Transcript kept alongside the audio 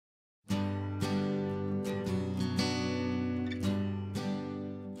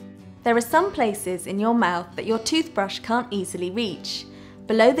There are some places in your mouth that your toothbrush can't easily reach,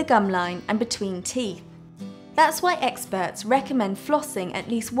 below the gum line and between teeth. That's why experts recommend flossing at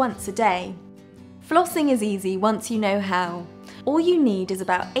least once a day. Flossing is easy once you know how. All you need is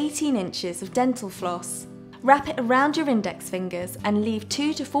about 18 inches of dental floss. Wrap it around your index fingers and leave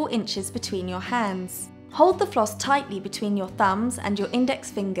 2 to 4 inches between your hands. Hold the floss tightly between your thumbs and your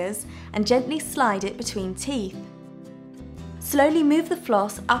index fingers and gently slide it between teeth. Slowly move the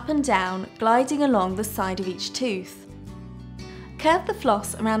floss up and down, gliding along the side of each tooth. Curve the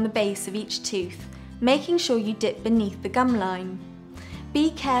floss around the base of each tooth, making sure you dip beneath the gum line.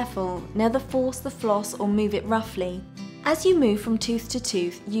 Be careful, never force the floss or move it roughly. As you move from tooth to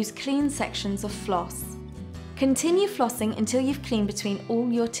tooth, use clean sections of floss. Continue flossing until you've cleaned between all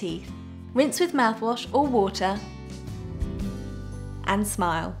your teeth. Rinse with mouthwash or water and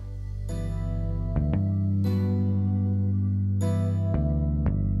smile.